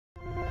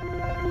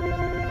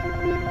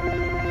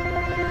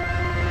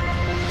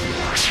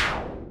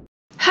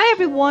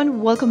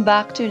everyone, welcome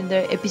back to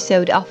another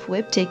episode of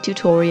Webtech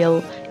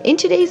Tutorial. In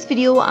today's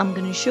video, I'm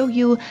going to show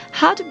you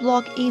how to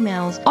block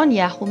emails on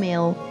Yahoo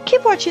Mail.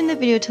 Keep watching the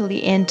video till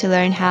the end to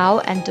learn how,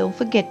 and don't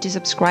forget to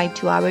subscribe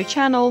to our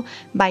channel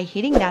by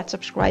hitting that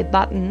subscribe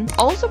button.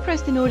 Also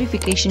press the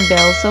notification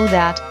bell so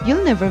that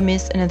you'll never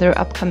miss another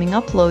upcoming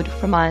upload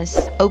from us.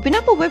 Open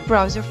up a web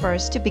browser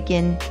first to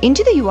begin.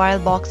 Into the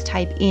URL box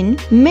type in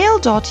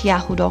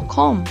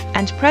mail.yahoo.com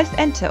and press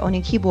enter on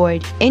your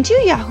keyboard. Enter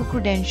your Yahoo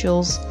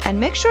credentials and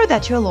make sure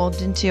that you're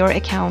logged into your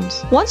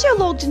account. Once you're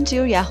logged into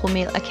your Yahoo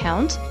Mail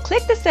account,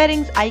 click the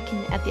settings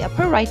icon at the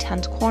upper right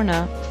hand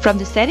corner. From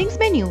the settings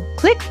menu,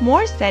 click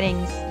more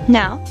settings.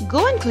 Now,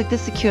 go and click the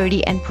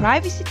security and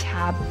privacy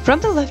tab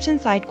from the left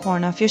hand side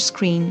corner of your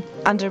screen.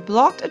 Under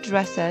blocked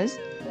addresses,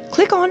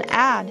 click on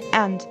add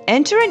and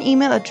enter an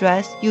email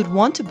address you'd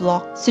want to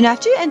block. Soon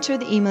after you enter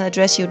the email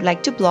address you'd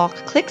like to block,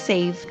 click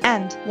save.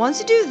 And once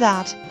you do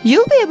that,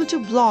 you'll be able to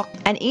block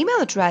an email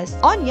address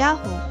on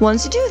Yahoo.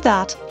 Once you do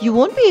that, you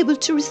won't be able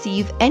to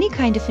receive any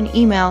kind of an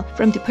email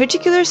from the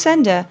particular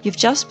sender you've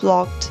just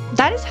blocked.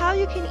 That is how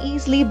you can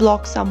easily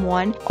block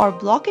someone or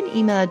block an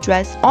email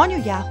address on your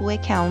Yahoo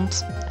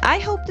account. I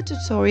hope the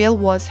tutorial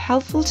was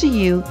helpful to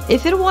you.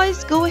 If it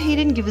was, go ahead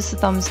and give us a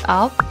thumbs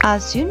up. I'll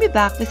soon be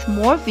back with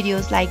more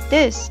videos like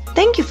this.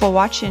 Thank you for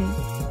watching.